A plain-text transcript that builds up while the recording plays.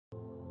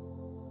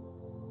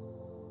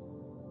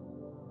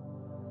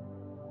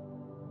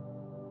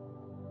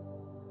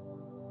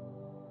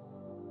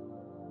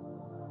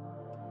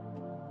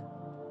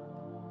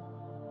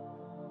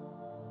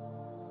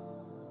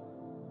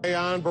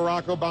On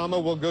Barack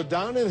Obama will go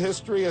down in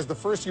history as the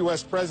first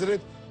U.S.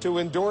 president to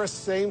endorse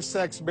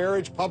same-sex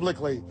marriage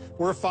publicly.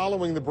 We're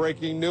following the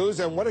breaking news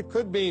and what it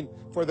could mean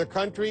for the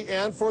country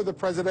and for the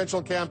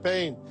presidential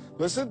campaign.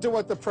 Listen to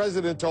what the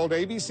president told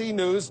ABC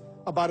News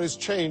about his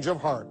change of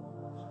heart.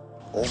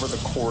 Over the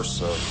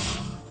course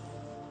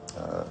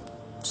of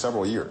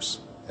several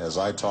years, as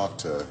I talk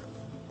to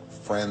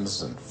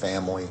friends and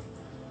family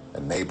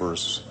and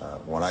neighbors,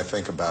 when I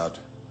think about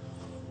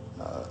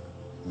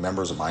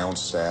members of my own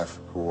staff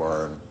who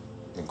are in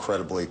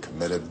incredibly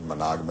committed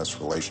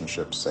monogamous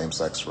relationships,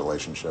 same-sex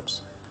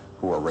relationships,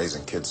 who are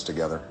raising kids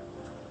together,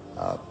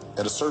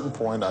 at a certain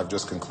point I've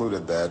just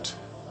concluded that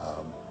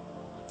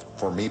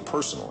for me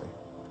personally,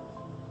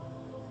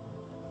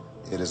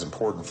 it is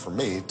important for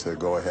me to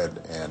go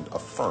ahead and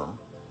affirm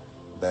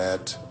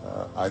that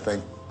I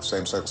think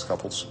same-sex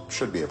couples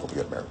should be able to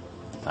get married.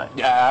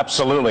 Yeah,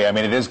 absolutely. I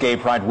mean, it is Gay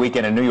Pride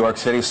weekend in New York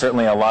City.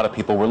 Certainly a lot of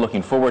people were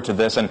looking forward to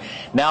this. And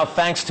now,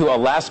 thanks to a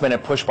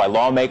last-minute push by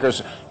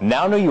lawmakers,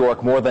 now New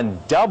York more than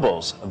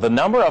doubles the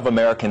number of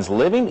Americans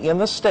living in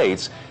the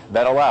states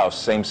that allow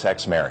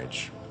same-sex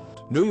marriage.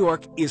 New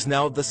York is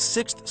now the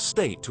 6th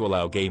state to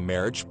allow gay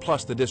marriage,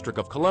 plus the District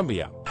of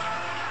Columbia.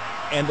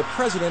 And the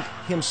president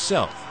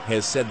himself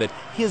has said that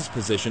his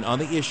position on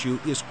the issue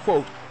is,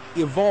 quote,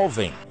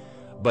 evolving.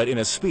 But in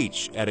a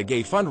speech at a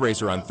gay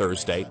fundraiser on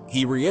Thursday,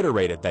 he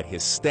reiterated that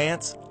his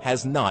stance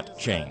has not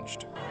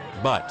changed.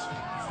 But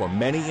for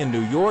many in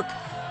New York,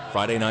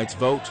 Friday night's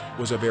vote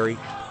was a very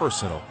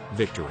personal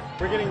victory.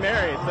 We're getting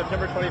married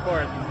September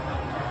 24th.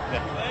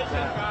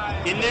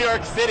 In New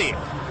York City.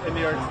 In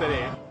New York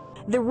City.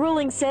 The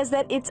ruling says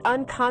that it's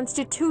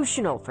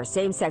unconstitutional for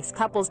same-sex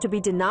couples to be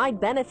denied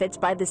benefits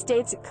by the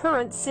state's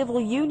current civil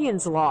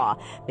unions law,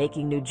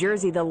 making New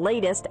Jersey the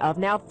latest of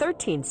now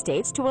 13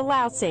 states to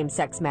allow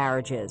same-sex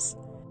marriages.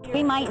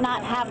 We might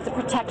not have the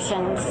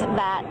protections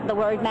that the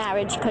word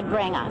marriage could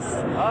bring us.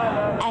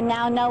 And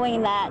now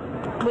knowing that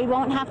we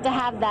won't have to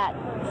have that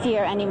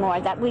fear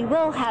anymore, that we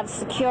will have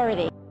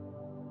security.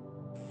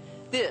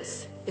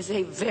 This is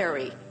a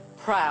very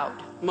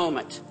proud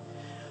moment.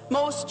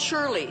 Most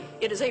surely,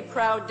 it is a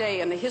proud day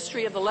in the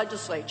history of the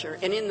legislature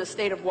and in the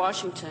state of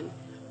Washington.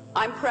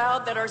 I'm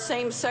proud that our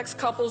same-sex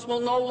couples will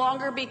no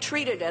longer be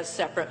treated as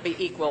separate but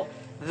equal.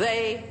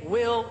 They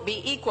will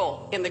be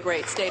equal in the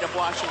great state of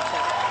Washington.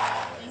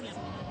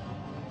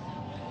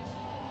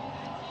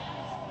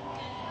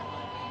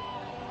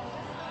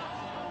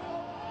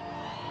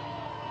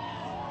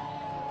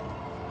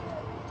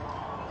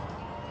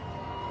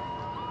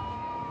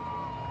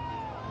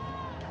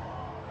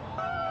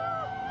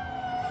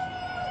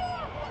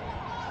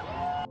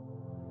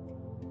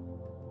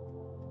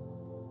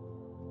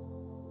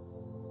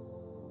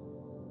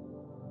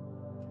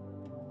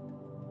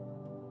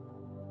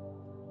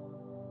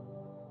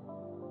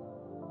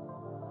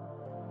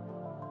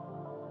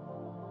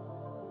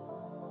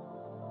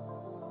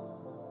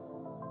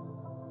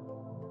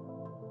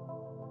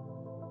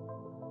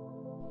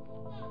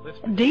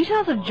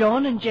 Details of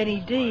John and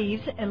Jenny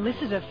Dee's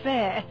illicit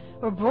affair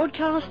were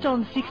broadcast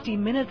on 60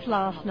 Minutes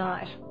last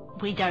night.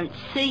 We don't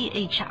see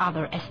each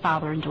other as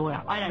father and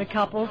daughter. The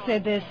couple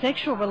said their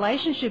sexual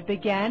relationship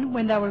began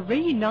when they were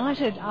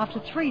reunited after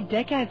 3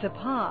 decades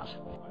apart.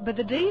 But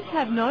the Dees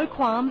have no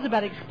qualms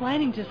about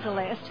explaining to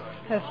Celeste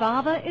her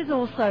father is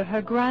also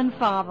her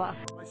grandfather.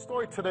 My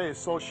story today is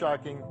so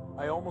shocking,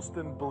 I almost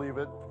didn't believe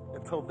it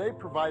until they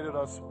provided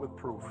us with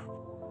proof.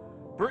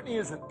 Brittany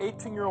is an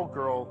 18-year-old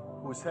girl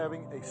who is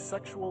having a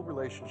sexual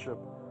relationship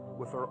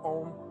with her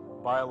own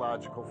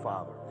biological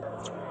father.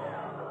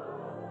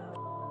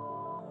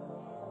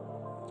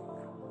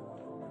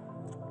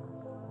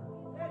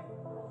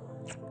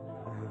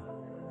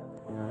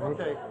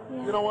 Okay,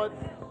 you know what?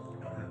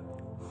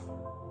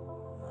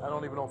 I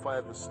don't even know if I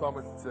have the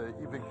stomach to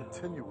even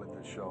continue with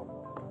this show.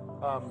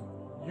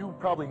 You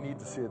probably need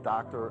to see a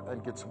doctor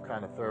and get some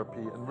kind of therapy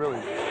and really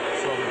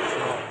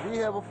we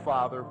have a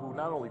father who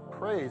not only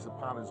preys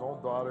upon his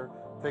own daughter,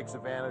 takes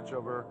advantage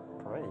of her.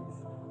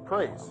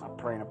 Praise? I'm not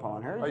preying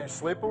upon her. Are you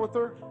sleeping with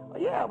her?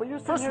 Yeah, but you're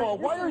First of all,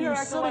 why are you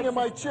sitting in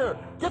my chair?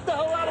 Get the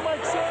hell out of my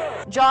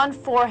chair! John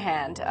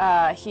Forehand,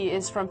 he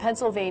is from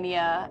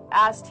Pennsylvania,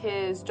 asked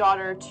his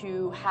daughter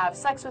to have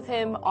sex with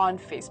him on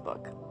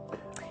Facebook.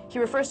 He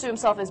refers to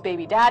himself as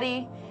baby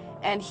daddy,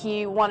 and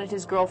he wanted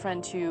his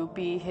girlfriend to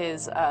be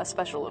his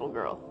special little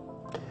girl.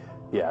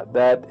 Yeah,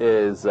 that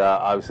is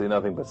obviously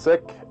nothing but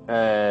sick,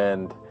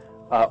 and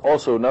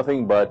also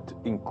nothing but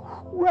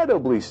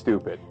incredibly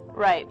stupid.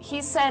 Right.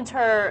 He sent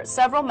her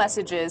several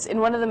messages. In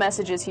one of the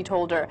messages, he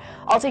told her,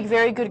 "I'll take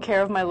very good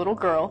care of my little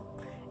girl."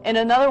 In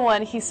another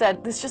one, he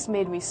said, "This just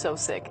made me so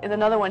sick." In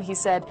another one, he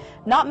said,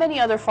 "Not many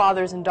other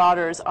fathers and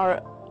daughters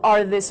are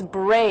this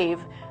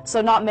brave, so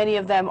not many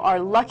of them are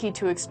lucky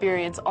to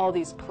experience all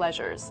these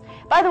pleasures."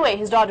 By the way,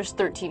 his daughter's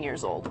 13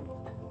 years old.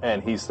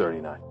 And he's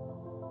 39.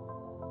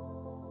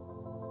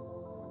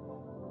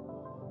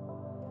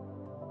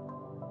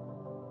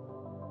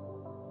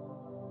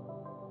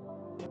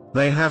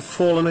 They have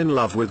fallen in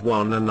love with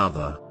one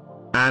another.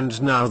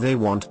 And now they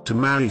want to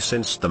marry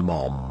since the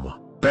mom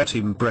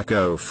Betty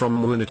Mbrecko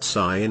from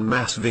Wunitsai in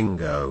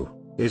Masvingo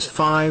is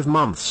 5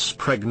 months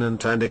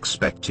pregnant and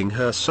expecting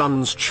her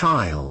son's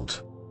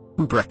child.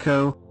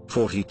 Mbrecko,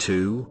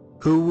 42,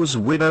 who was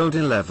widowed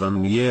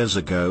 11 years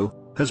ago,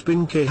 has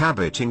been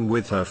cohabiting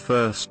with her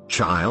first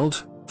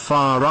child,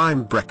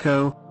 Farai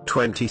Mbrecko,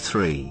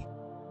 23.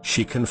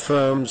 She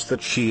confirms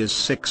that she is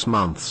 6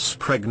 months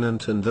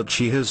pregnant and that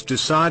she has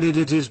decided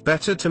it is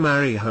better to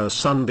marry her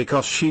son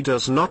because she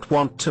does not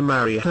want to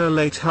marry her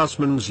late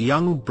husband's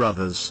young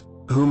brothers,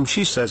 whom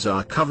she says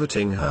are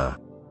coveting her.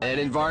 An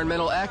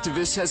environmental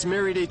activist has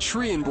married a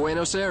tree in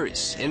Buenos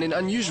Aires in an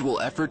unusual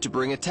effort to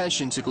bring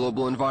attention to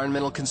global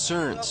environmental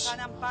concerns.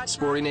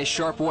 Sporting a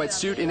sharp white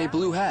suit and a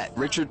blue hat,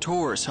 Richard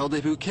Torres held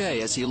a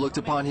bouquet as he looked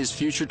upon his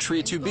future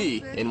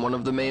tree-to-be in one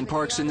of the main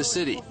parks in the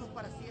city.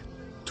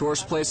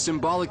 Torres placed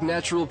symbolic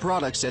natural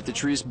products at the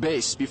tree's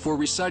base before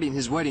reciting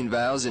his wedding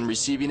vows and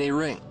receiving a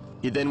ring.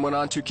 He then went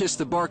on to kiss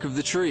the bark of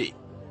the tree.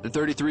 The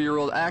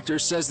 33-year-old actor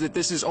says that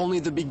this is only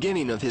the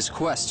beginning of his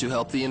quest to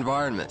help the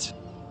environment.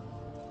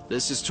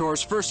 This is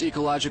Torres' first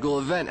ecological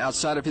event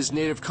outside of his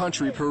native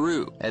country,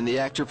 Peru, and the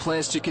actor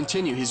plans to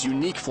continue his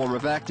unique form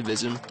of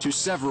activism to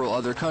several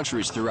other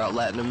countries throughout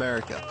Latin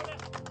America.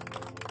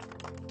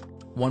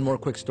 One more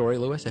quick story,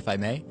 Louis, if I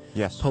may.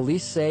 Yes.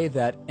 Police say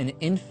that an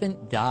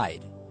infant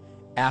died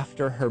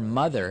after her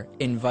mother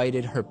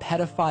invited her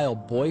pedophile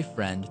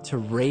boyfriend to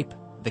rape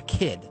the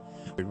kid,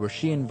 where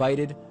she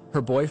invited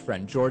her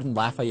boyfriend, Jordan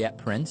Lafayette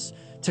Prince,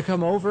 to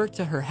come over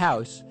to her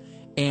house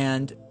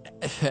and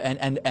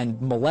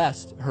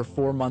molest her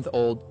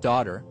 4-month-old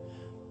daughter.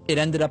 It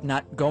ended up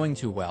not going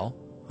too well.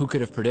 Who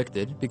could have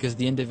predicted? Because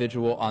the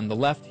individual on the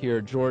left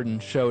here, Jordan,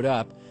 showed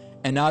up,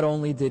 and not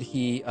only did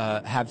he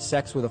have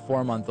sex with a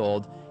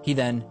 4-month-old, he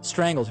then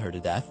strangled her to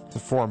death. It's a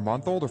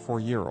 4-month-old or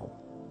 4-year-old?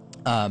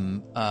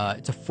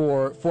 It's a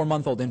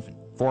 4-month-old infant.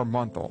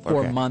 4-month-old.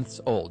 4 months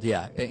old.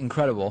 Yeah,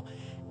 incredible.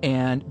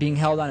 And being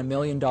held on $1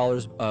 million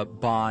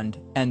bond.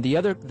 And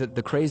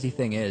the crazy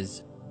thing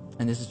is,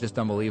 and this is just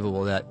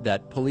unbelievable,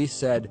 that police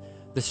said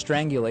the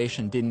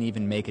strangulation didn't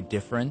even make a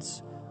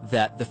difference,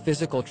 that the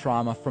physical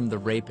trauma from the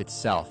rape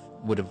itself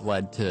would have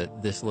led to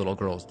this little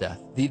girl's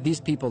death. These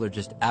people are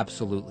just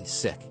absolutely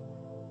sick.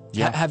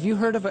 Yeah. Have you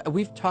heard of it?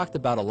 We've talked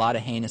about a lot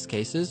of heinous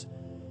cases.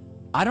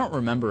 I don't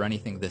remember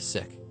anything this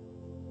sick.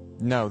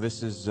 No,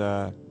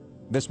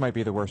 this might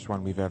be the worst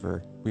one we've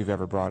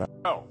ever brought up.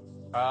 Oh,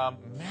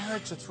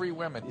 marriage to 3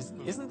 women.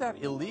 Isn't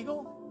that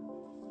illegal?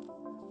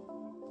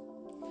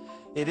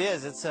 It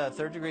is. It's a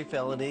 3rd-degree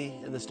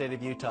felony in the state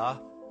of Utah,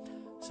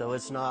 so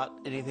it's not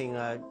anything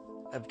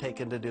I've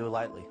taken to do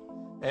lightly.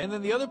 And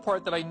then the other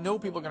part that I know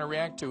people are going to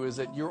react to is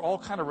that you're all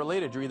kind of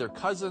related. You're either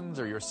cousins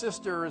or your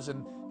sisters,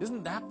 and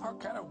isn't that part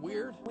kind of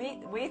weird?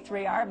 We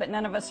 3 are, but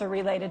none of us are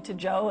related to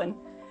Joe, and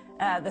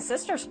the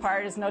sisters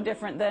part is no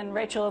different than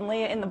Rachel and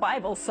Leah in the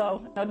Bible,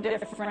 so no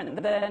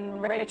different than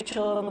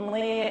Rachel and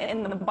Leah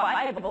in the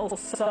Bible,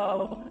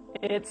 so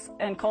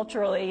and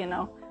culturally, you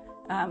know,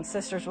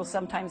 sisters will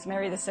sometimes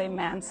marry the same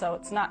man, so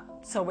it's not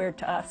so weird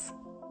to us.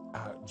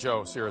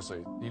 Joe,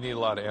 seriously, you need a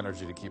lot of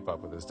energy to keep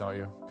up with this, don't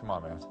you? Come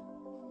on, man.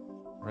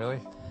 Really?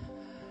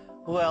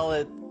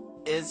 Well,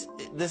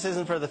 this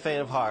isn't for the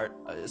faint of heart.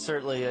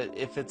 Certainly,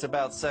 if it's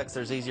about sex,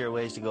 there's easier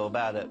ways to go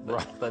about it.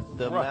 But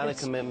the amount of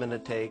commitment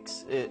it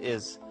takes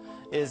is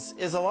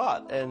a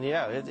lot, and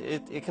yeah,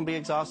 it can be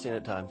exhausting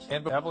at times.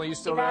 And Evelyn, you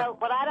still there?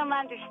 What I don't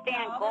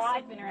understand,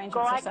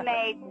 God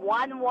made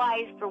one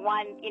wife for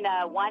one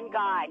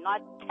guy,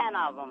 not 10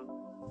 of them.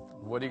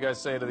 What do you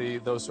guys say to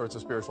those sorts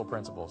of spiritual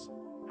principles?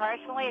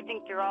 Personally, I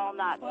think they're all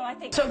nuts. Well, I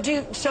think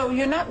So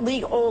you're not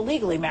all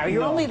legally married.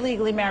 You're only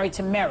legally married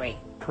to Mary.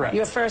 Correct.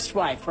 Your first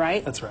wife,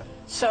 right? That's right.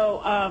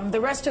 So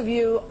the rest of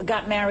you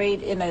got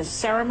married in a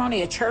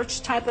ceremony, a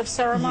church type of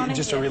ceremony? Yeah,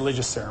 just a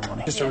religious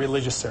ceremony. Just a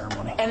religious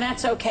ceremony. And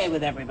that's okay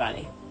with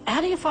everybody.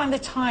 How do you find the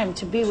time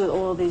to be with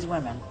all of these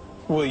women?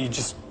 Well,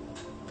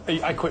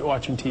 I quit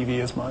watching TV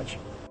as much.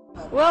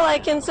 Well, I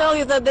can tell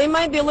you that they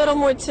might be a little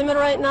more timid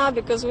right now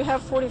because we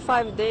have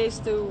 45 days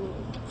to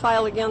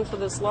file again for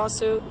this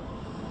lawsuit.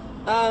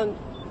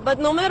 But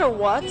no matter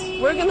what,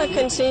 we're going to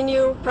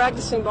continue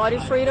practicing body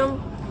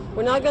freedom.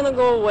 We're not going to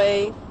go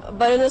away.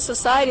 But in a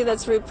society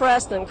that's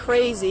repressed and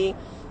crazy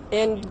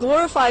and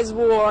glorifies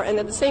war and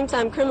at the same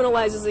time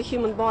criminalizes the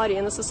human body,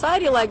 in a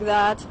society like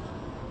that,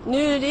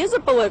 nudity is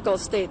a political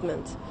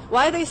statement.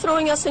 Why are they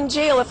throwing us in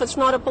jail if it's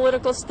not a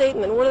political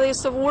statement? What are they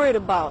so worried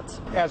about?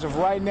 As of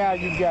right now,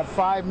 you've got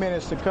 5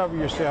 minutes to cover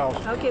yourself.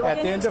 Okay, well,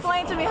 can you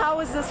explain to me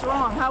how is this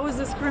wrong? How is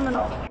this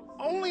criminal?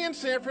 Only in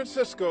San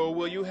Francisco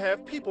will you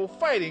have people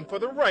fighting for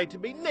the right to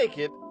be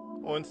naked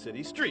on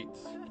city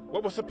streets.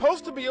 What was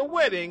supposed to be a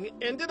wedding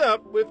ended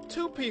up with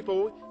 2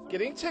 people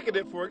getting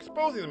ticketed for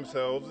exposing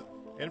themselves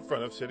in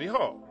front of City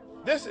Hall.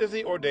 This is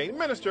the ordained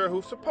minister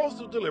who's supposed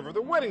to deliver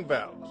the wedding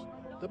vows.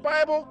 The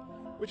Bible,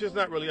 which is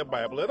not really a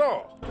Bible at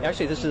all.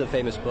 Actually, this is a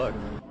famous book.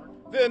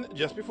 Then,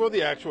 just before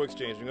the actual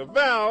exchanging of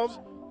vows,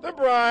 the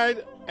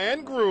bride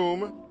and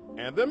groom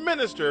and the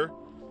minister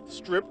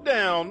stripped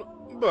down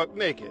buck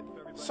naked.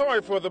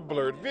 Sorry for the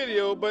blurred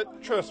video,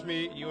 but trust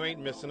me, you ain't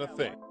missing a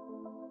thing.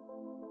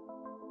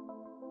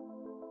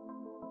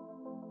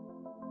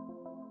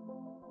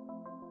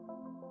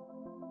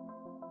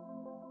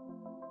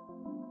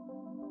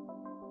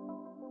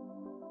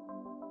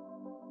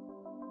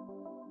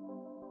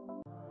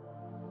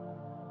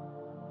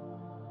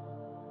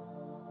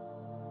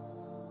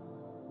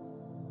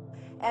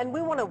 And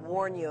we want to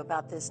warn you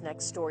about this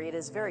next story. It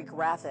is very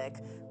graphic.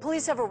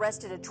 Police have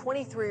arrested a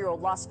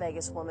 23-year-old Las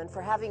Vegas woman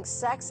for having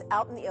sex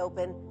out in the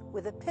open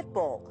with a pit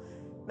bull.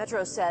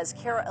 Metro says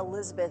Kara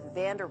Elizabeth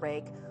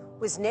Vanderrake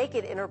was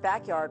naked in her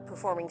backyard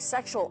performing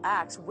sexual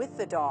acts with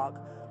the dog.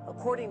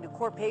 According to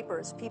court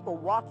papers, people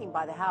walking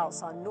by the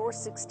house on North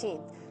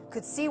 16th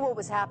could see what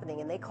was happening,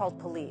 and they called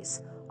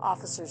police.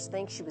 Officers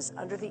think she was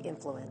under the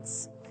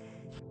influence.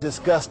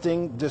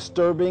 Disgusting,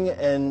 disturbing,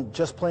 and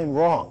just plain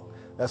wrong.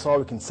 That's all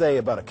we can say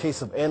about a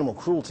case of animal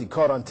cruelty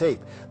caught on tape.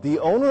 The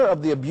owner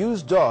of the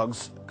abused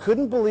dogs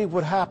couldn't believe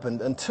what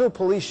happened until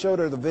police showed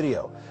her the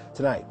video.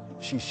 Tonight,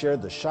 she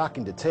shared the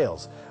shocking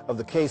details of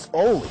the case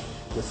only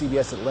with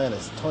CBS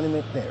Atlanta's Tony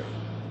McNary.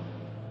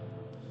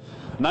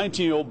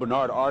 19-year-old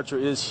Bernard Archer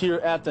is here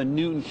at the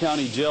Newton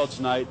County Jail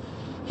tonight.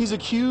 He's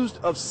accused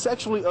of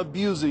sexually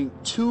abusing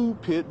 2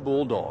 pit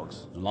bull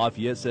dogs.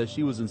 Lafayette says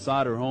she was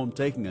inside her home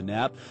taking a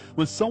nap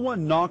when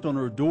someone knocked on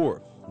her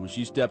door. When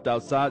she stepped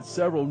outside,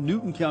 several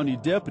Newton County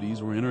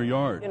deputies were in her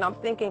yard. And I'm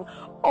thinking,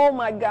 oh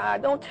my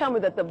God, don't tell me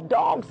that the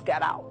dogs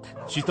got out.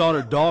 She thought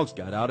her dogs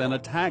got out and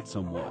attacked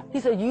someone. He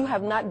said, you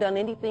have not done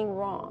anything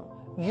wrong.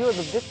 You're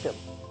the victim.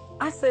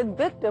 I said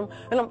victim,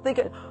 and I'm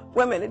thinking,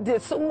 wait a minute,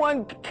 did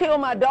someone kill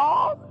my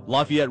dog?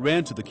 Lafayette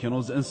ran to the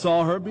kennels and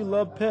saw her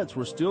beloved pets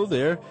were still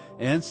there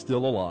and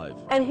still alive.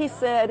 And he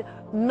said,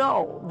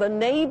 no, the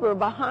neighbor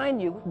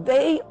behind you,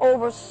 they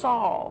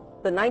oversaw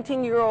the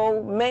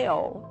 19-year-old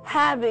male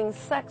having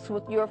sex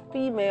with your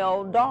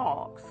female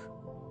dogs.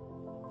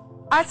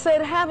 I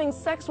said, having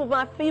sex with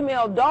my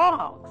female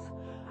dogs.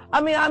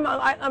 I mean,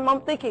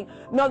 I'm thinking,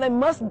 no, they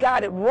must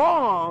got it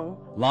wrong.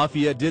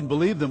 Lafayette didn't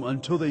believe them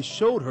until they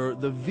showed her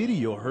the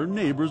video her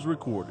neighbors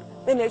recorded.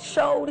 And it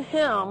showed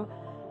him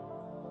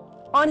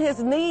on his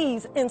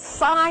knees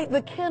inside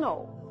the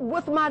kennel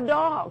with my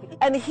dog.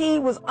 And he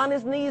was on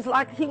his knees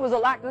like he was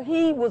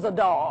a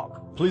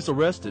dog. Police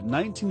arrested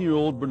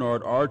 19-year-old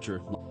Bernard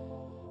Archer.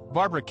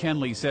 Barbara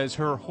Kenley says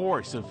her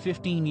horse of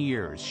 15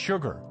 years,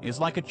 Sugar,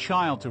 is like a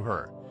child to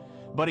her.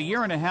 But a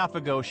year and a half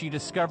ago, she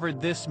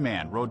discovered this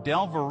man,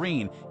 Rodell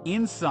Vereen,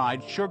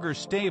 inside Sugar's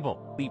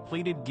stable. He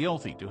pleaded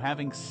guilty to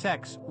having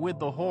sex with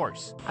the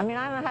horse. I mean,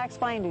 I don't know how to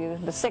explain to you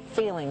the sick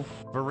feeling.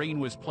 Vereen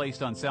was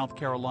placed on South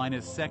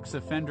Carolina's sex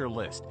offender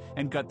list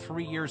and got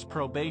 3 years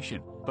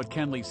probation. But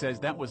Kenley says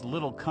that was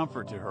little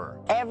comfort to her.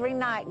 Every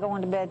night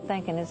going to bed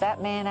thinking, is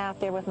that man out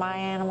there with my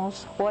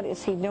animals? What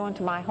is he doing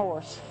to my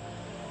horse?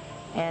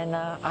 And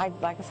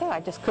like I said,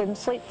 I just couldn't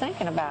sleep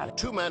thinking about it.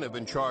 2 men have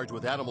been charged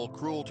with animal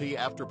cruelty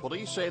after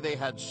police say they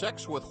had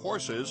sex with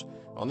horses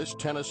on this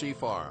Tennessee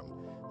farm.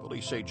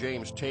 Police say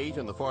James Tate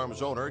and the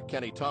farm's owner,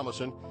 Kenny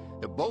Thomason,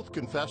 have both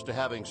confessed to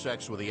having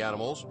sex with the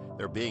animals.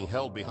 They're being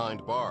held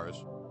behind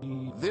bars.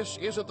 This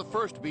isn't the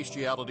first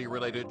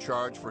bestiality-related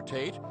charge for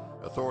Tate.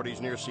 Authorities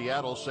near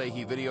Seattle say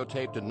he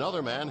videotaped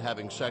another man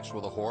having sex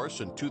with a horse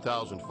in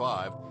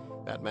 2005.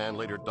 That man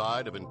later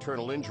died of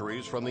internal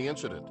injuries from the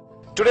incident.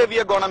 Today we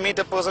are going to meet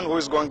a person who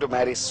is going to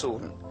marry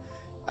soon.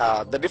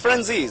 The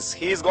difference is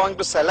he is going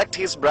to select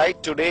his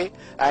bride today,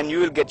 and you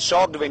will get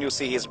shocked when you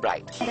see his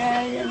bride.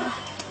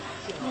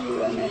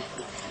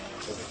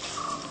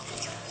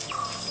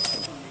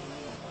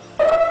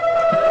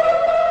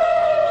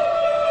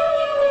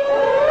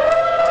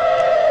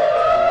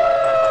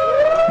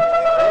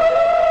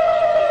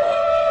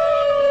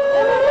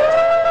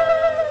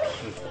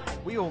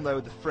 We all know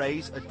the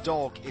phrase, a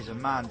dog is a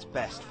man's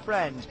best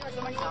friend.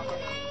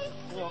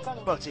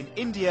 But in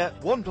India,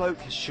 one bloke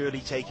has surely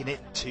taken it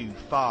too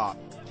far.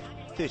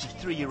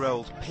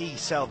 33-year-old P.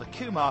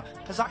 Selvakumar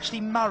has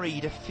actually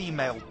married a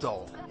female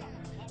dog.